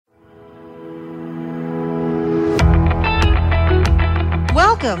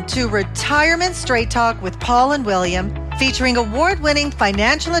Welcome to Retirement Straight Talk with Paul and William, featuring award-winning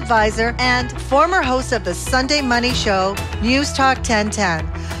financial advisor and former host of the Sunday Money Show, News Talk 1010,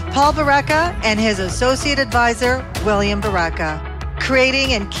 Paul Baraka, and his associate advisor, William Baraka.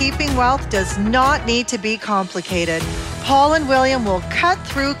 Creating and keeping wealth does not need to be complicated. Paul and William will cut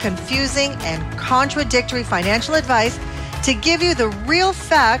through confusing and contradictory financial advice to give you the real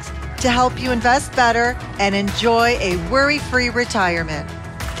facts to help you invest better and enjoy a worry-free retirement.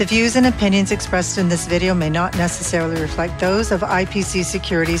 The views and opinions expressed in this video may not necessarily reflect those of IPC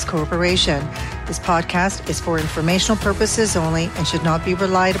Securities Corporation. This podcast is for informational purposes only and should not be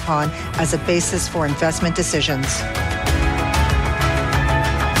relied upon as a basis for investment decisions.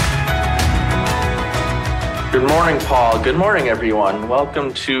 Good morning, Paul. Good morning, everyone.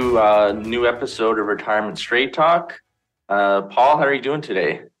 Welcome to a new episode of Retirement Straight Talk. Paul, how are you doing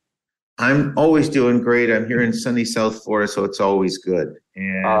today? I'm always doing great. I'm here in sunny South Florida, so it's always good.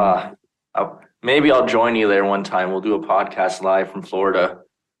 And maybe I'll join you there one time. We'll do a podcast live from Florida.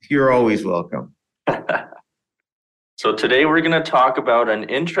 You're always welcome. So today we're going to talk about an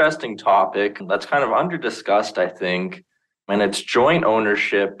interesting topic that's kind of under-discussed, I think, and it's joint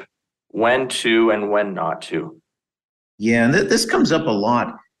ownership, when to and when not to. Yeah, and this comes up a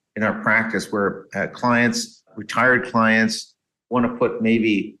lot in our practice where clients, retired clients, want to put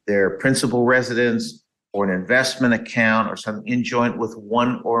maybe their principal residence or an investment account or something in joint with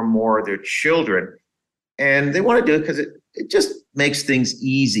one or more of their children. And they want to do it because it just makes things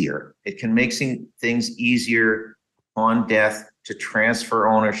easier. It can make things easier on death to transfer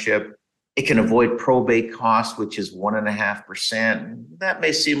ownership. It can avoid probate costs, which is 1.5%. That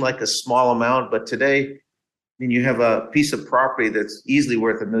may seem like a small amount, but today, you have a piece of property that's easily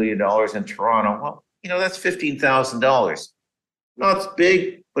worth $1 million in Toronto. Well, that's $15,000. Not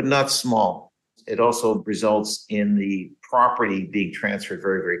big, but not small. It also results in the property being transferred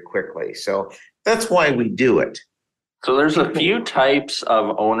very, very quickly. So that's why we do it. So there's a few types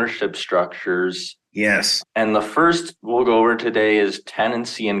of ownership structures. Yes. And the first we'll go over today is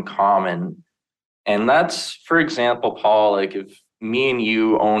tenancy in common. And that's, for example, Paul, like if me and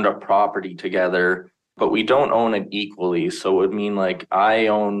you owned a property together, but we don't own it equally. So it would mean like I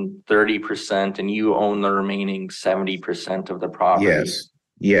own 30% and you own the remaining 70% of the property.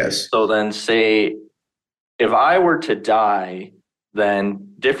 Yes. So then say if I were to die,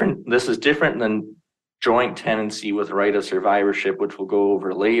 then this is different than joint tenancy with right of survivorship, which we'll go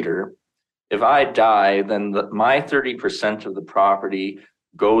over later. If I die, then my 30% of the property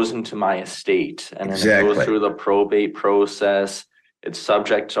goes into my estate, and then it goes through the probate process. It's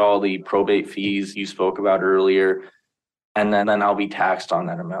subject to all the probate fees you spoke about earlier, and then I'll be taxed on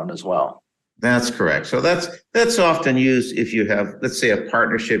that amount as well. That's correct. So that's often used if you have, let's say, a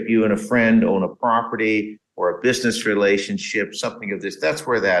partnership, you and a friend own a property or a business relationship, something of this. That's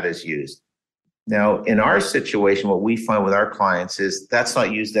where that is used. Now, in our situation, what we find with our clients is that's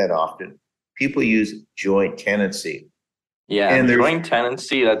not used that often. People use joint tenancy. Yeah, and joint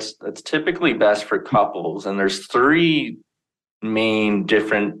tenancy, that's typically best for couples. And there's three main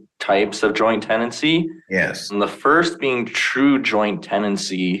different types of joint tenancy. Yes. And the first being true joint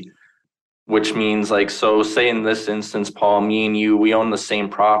tenancy, which means so say in this instance, Paul, me and you, we own the same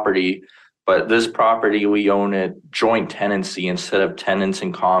property, but this property, we own it joint tenancy instead of tenants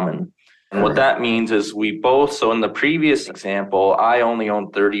in common. And what that means is we both, so in the previous example, I only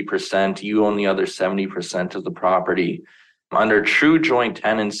own 30%, you own the other 70% of the property. Under true joint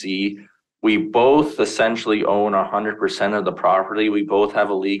tenancy, we both essentially own 100% of the property. We both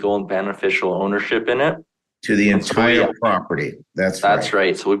have a legal and beneficial ownership in it. To the entire property. That's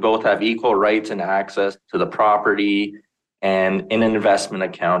right. So we both have equal rights and access to the property and in an investment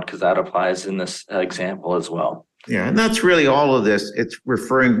account, because that applies in this example as well. Yeah, and that's really all of this. It's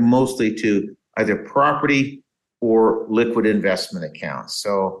referring mostly to either property or liquid investment accounts.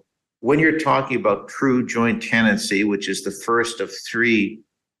 So when you're talking about true joint tenancy, which is the first of three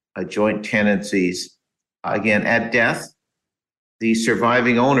joint tenancies, again, at death, the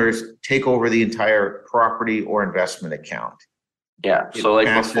surviving owners take over the entire property or investment account. Yeah. So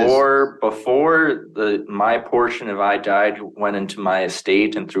before my portion, if I died, went into my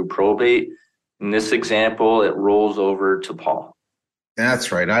estate and through probate, in this example, it rolls over to Paul.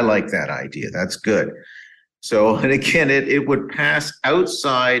 That's right. I like that idea. That's good. So, and again, it would pass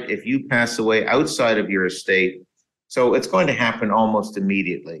outside, if you pass away outside of your estate. So it's going to happen almost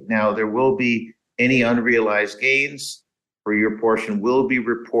immediately. Now, there will be any unrealized gains for your portion will be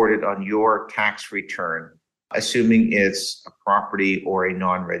reported on your tax return, assuming it's a property or a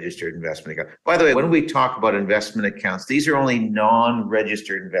non-registered investment account. By the way, when we talk about investment accounts, these are only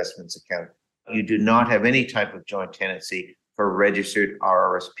non-registered investments accounts. You do not have any type of joint tenancy for registered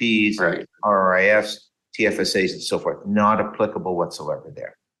RRSPs, Right. RRIFs, TFSAs, and so forth. Not applicable whatsoever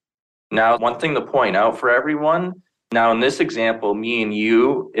there. Now, one thing to point out for everyone, now in this example, me and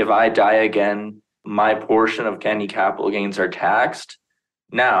you, if I die again, my portion of any capital gains are taxed.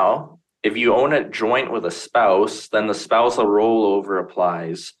 Now, if you own it joint with a spouse, then the spousal rollover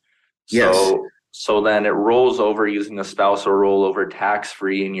applies. Yes. So then it rolls over using the spousal rollover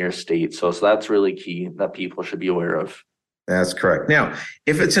tax-free in your estate. So that's really key that people should be aware of. That's correct. Now,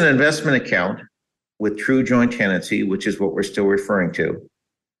 if it's an investment account with true joint tenancy, which is what we're still referring to,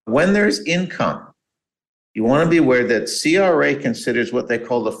 when there's income, you want to be aware that CRA considers what they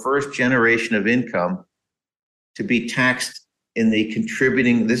call the first generation of income to be taxed in the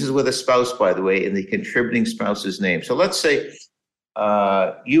contributing, this is with a spouse, by the way, in the contributing spouse's name. So let's say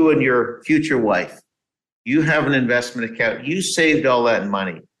you and your future wife, you have an investment account, you saved all that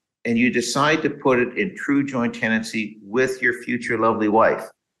money, and you decide to put it in true joint tenancy with your future lovely wife.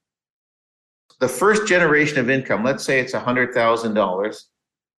 The first generation of income, let's say it's $100,000.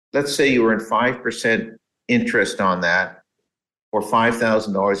 Let's say you earn 5% interest on that, or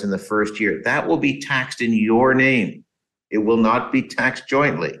 $5,000 in the first year. That will be taxed in your name. It will not be taxed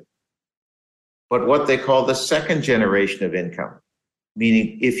jointly. But what they call the second generation of income,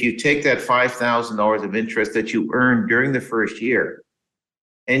 meaning if you take that $5,000 of interest that you earned during the first year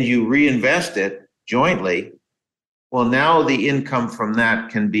and you reinvest it jointly, well, now the income from that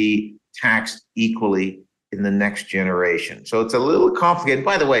can be taxed equally in the next generation. So it's a little complicated.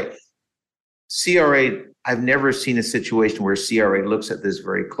 By the way, CRA, I've never seen a situation where CRA looks at this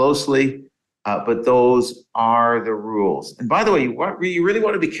very closely, but those are the rules. And by the way, you really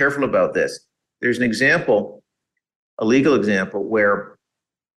want to be careful about this. There's an example, a legal example, where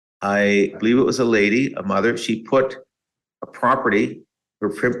I believe it was a lady, a mother, she put a property, her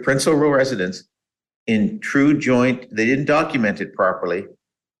principal residence, in true joint, they didn't document it properly,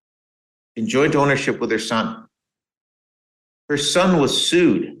 in joint ownership with her son. Her son was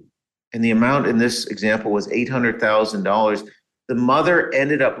sued, and the amount in this example was $800,000. The mother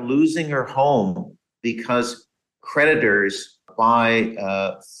ended up losing her home because creditors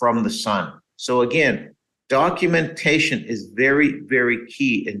buy from the son. So again, documentation is very, very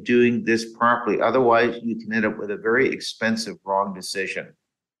key in doing this properly. Otherwise, you can end up with a very expensive wrong decision.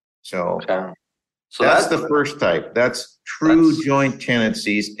 So, Okay. So that's the first type. That's true joint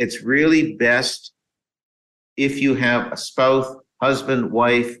tenancies. It's really best if you have a spouse, husband,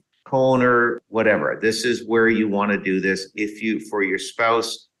 wife, co-owner, whatever. This is where you want to do this if you, for your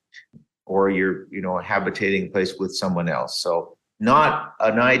spouse or your, habitating place with someone else. So not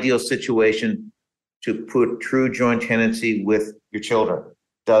an ideal situation to put true joint tenancy with your children.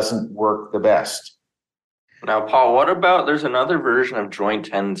 Doesn't work the best. Now, Paul, what about, there's another version of joint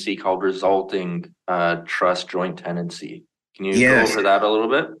tenancy called resulting trust joint tenancy. Can you go over that a little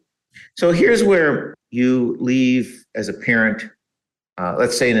bit? So here's where you leave as a parent,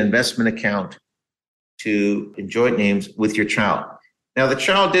 let's say an investment account in joint names with your child. Now, the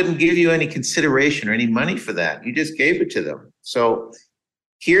child didn't give you any consideration or any money for that. You just gave it to them. So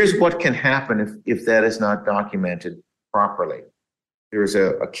here's what can happen if that is not documented properly. There's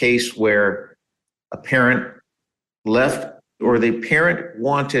a case where a parent left, or the parent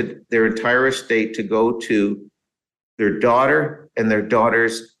wanted their entire estate to go to their daughter and their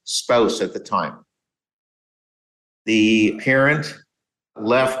daughter's spouse at the time. The parent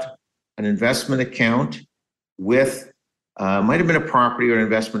left an investment account with, might have been a property or an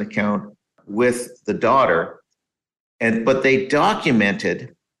investment account with the daughter, but they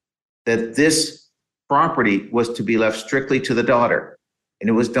documented that this property was to be left strictly to the daughter, and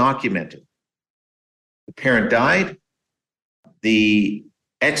it was documented. The parent died. The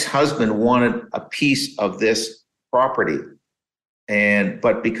ex-husband wanted a piece of this property,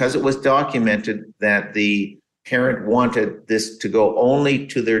 but because it was documented that the parent wanted this to go only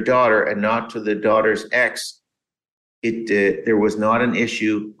to their daughter and not to the daughter's ex, there was not an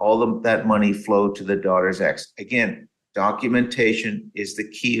issue. All of that money flowed to the daughter's ex. Again, documentation is the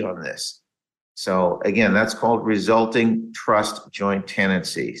key on this. So again, that's called resulting trust joint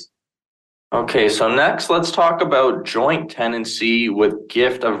tenancies. Okay, so next let's talk about joint tenancy with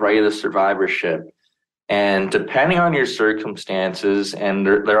gift of right of survivorship. And depending on your circumstances, and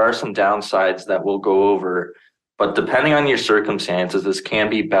there are some downsides that we'll go over, but depending on your circumstances, this can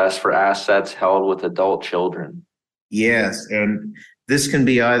be best for assets held with adult children. Yes, and this can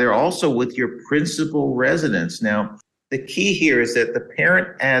be either also with your principal residence. Now, the key here is that the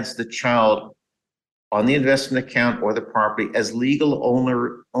parent adds the child on the investment account or the property as legal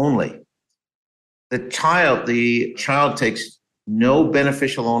owner only. The child takes no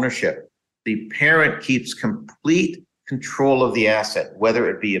beneficial ownership. The parent keeps complete control of the asset, whether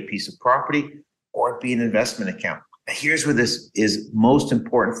it be a piece of property or it be an investment account. Now, here's where this is most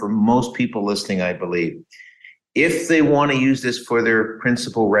important for most people listening, I believe. If they want to use this for their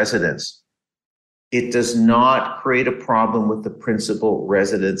principal residence, it does not create a problem with the principal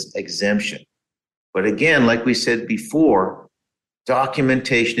residence exemption. But again, like we said before,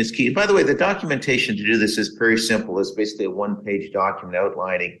 documentation is key. And by the way, the documentation to do this is very simple. It's basically a one-page document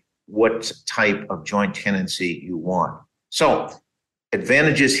outlining what type of joint tenancy you want. So,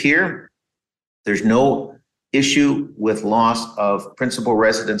 advantages here, there's no issue with loss of principal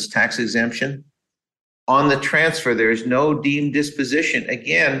residence tax exemption. On the transfer, there is no deemed disposition,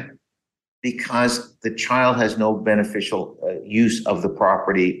 again, because the child has no beneficial use of the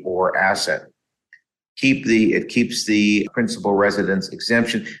property or asset. It keeps the principal residence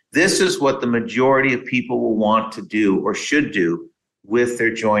exemption. This is what the majority of people will want to do or should do with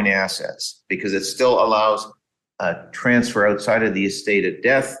their joint assets, because it still allows a transfer outside of the estate at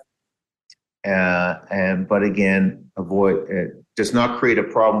death. But again, does not create a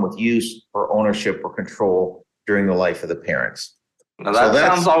problem with use or ownership or control during the life of the parents. Now that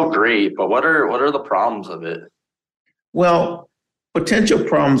sounds all great, but what are the problems of it? Well, potential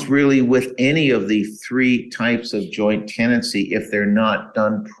problems really with any of the three types of joint tenancy, if they're not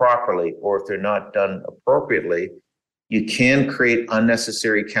done properly or if they're not done appropriately, you can create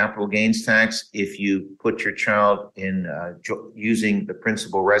unnecessary capital gains tax if you put your child in using the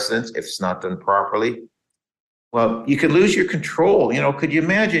principal residence, if it's not done properly. Well, you could lose your control. Could you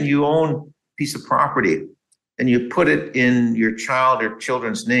imagine you own a piece of property and you put it in your child or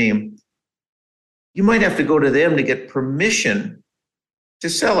children's name? You might have to go to them to get permission to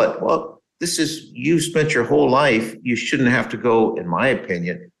sell it. Well, you spent your whole life. You shouldn't have to go, in my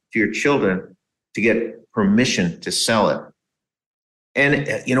opinion, to your children to get permission to sell it.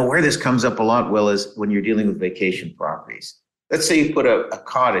 And where this comes up a lot, Will, is when you're dealing with vacation properties. Let's say you put a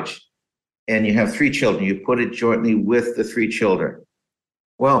cottage and you have 3 children. You put it jointly with the 3 children.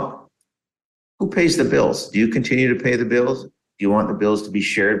 Well, who pays the bills? Do you continue to pay the bills? Do you want the bills to be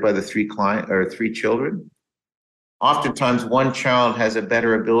shared by the 3 children? Oftentimes, one child has a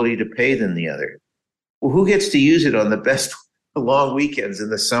better ability to pay than the other. Well, who gets to use it on the best long weekends in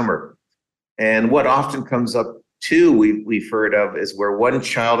the summer? And what often comes up too, we've heard of, is where one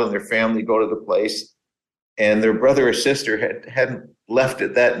child and their family go to the place and their brother or sister hadn't left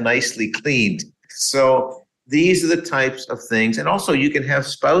it that nicely cleaned. So these are the types of things. And also you can have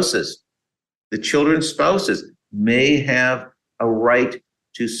spouses. The children's spouses may have a right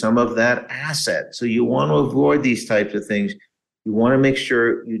to some of that asset. So you want to avoid these types of things. You want to make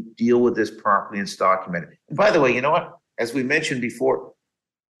sure you deal with this properly and it's documented. And by the way, you know what? As we mentioned before,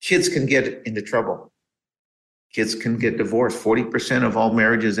 kids can get into trouble. Kids can get divorced. 40% of all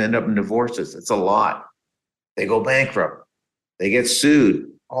marriages end up in divorces. It's a lot. They go bankrupt. They get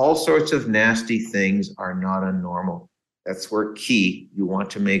sued. All sorts of nasty things are not unnormal. That's where key. You want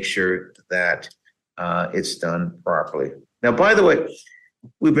to make sure that it's done properly. Now, by the way,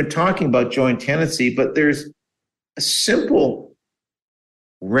 we've been talking about joint tenancy, but there's a simple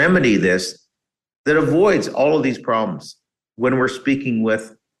remedy that avoids all of these problems when we're speaking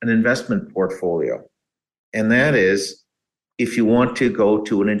with an investment portfolio. And that is, if you want to go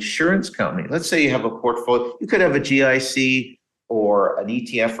to an insurance company, let's say you have a portfolio, you could have a GIC or an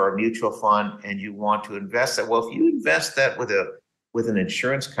ETF or a mutual fund, and you want to invest that. Well, if you invest that with an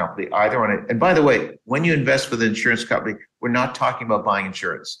insurance company, either on it, and by the way, when you invest with an insurance company, we're not talking about buying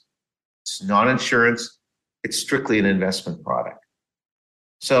insurance. It's not insurance. It's strictly an investment product.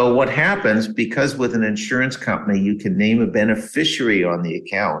 So what happens, because with an insurance company, you can name a beneficiary on the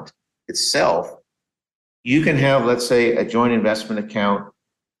account itself, you can have, let's say, a joint investment account,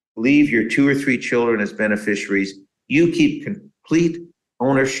 leave your 2 or 3 children as beneficiaries. You keep complete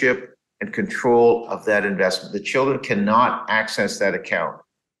ownership and control of that investment. The children cannot access that account.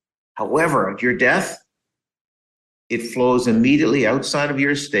 However, at your death, it flows immediately outside of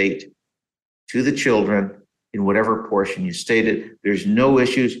your estate to the children in whatever portion you stated. There's no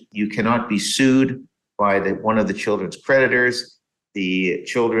issues. You cannot be sued by one of the children's creditors. The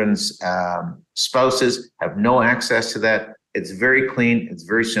children's spouses have no access to that. It's very clean. It's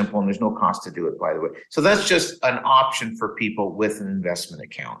very simple, and there's no cost to do it, by the way. So that's just an option for people with an investment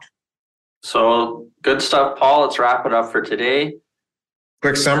account. So good stuff, Paul. Let's wrap it up for today.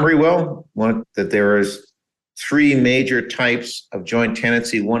 Quick summary, Will, that there is 3 major types of joint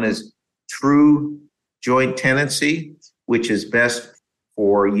tenancy. One is true joint tenancy, which is best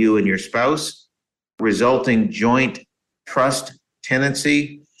for you and your spouse. Resulting joint trust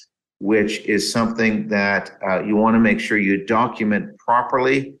tenancy, which is something that you want to make sure you document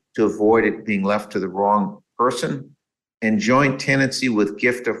properly to avoid it being left to the wrong person. and joint tenancy with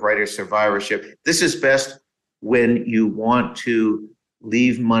gift of right of survivorship. This is best when you want to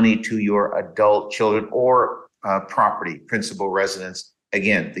leave money to your adult children or property, principal residence.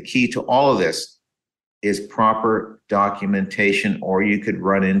 Again, the key to all of this is proper documentation, or you could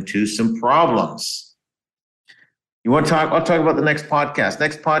run into some problems. You want to talk? I'll talk about the next podcast.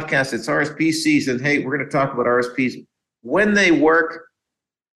 Next podcast, it's RSP season. Hey, we're going to talk about RSPs, when they work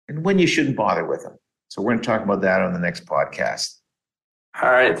and when you shouldn't bother with them. So we're going to talk about that on the next podcast.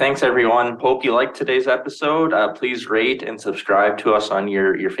 All right. Thanks, everyone. Hope you liked today's episode. Please rate and subscribe to us on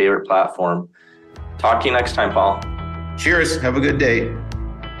your favorite platform. Talk to you next time, Paul. Cheers. Have a good day.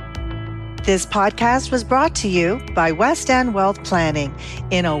 This podcast was brought to you by West End Wealth Planning,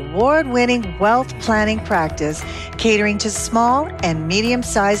 an award-winning wealth planning practice catering to small and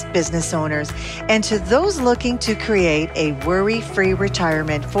medium-sized business owners and to those looking to create a worry-free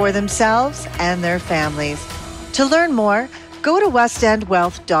retirement for themselves and their families. To learn more, go to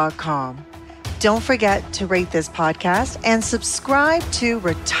westendwealth.com. Don't forget to rate this podcast and subscribe to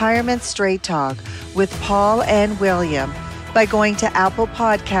Retirement Straight Talk with Paul and William by going to Apple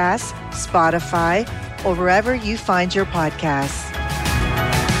Podcasts, Spotify, or wherever you find your podcasts.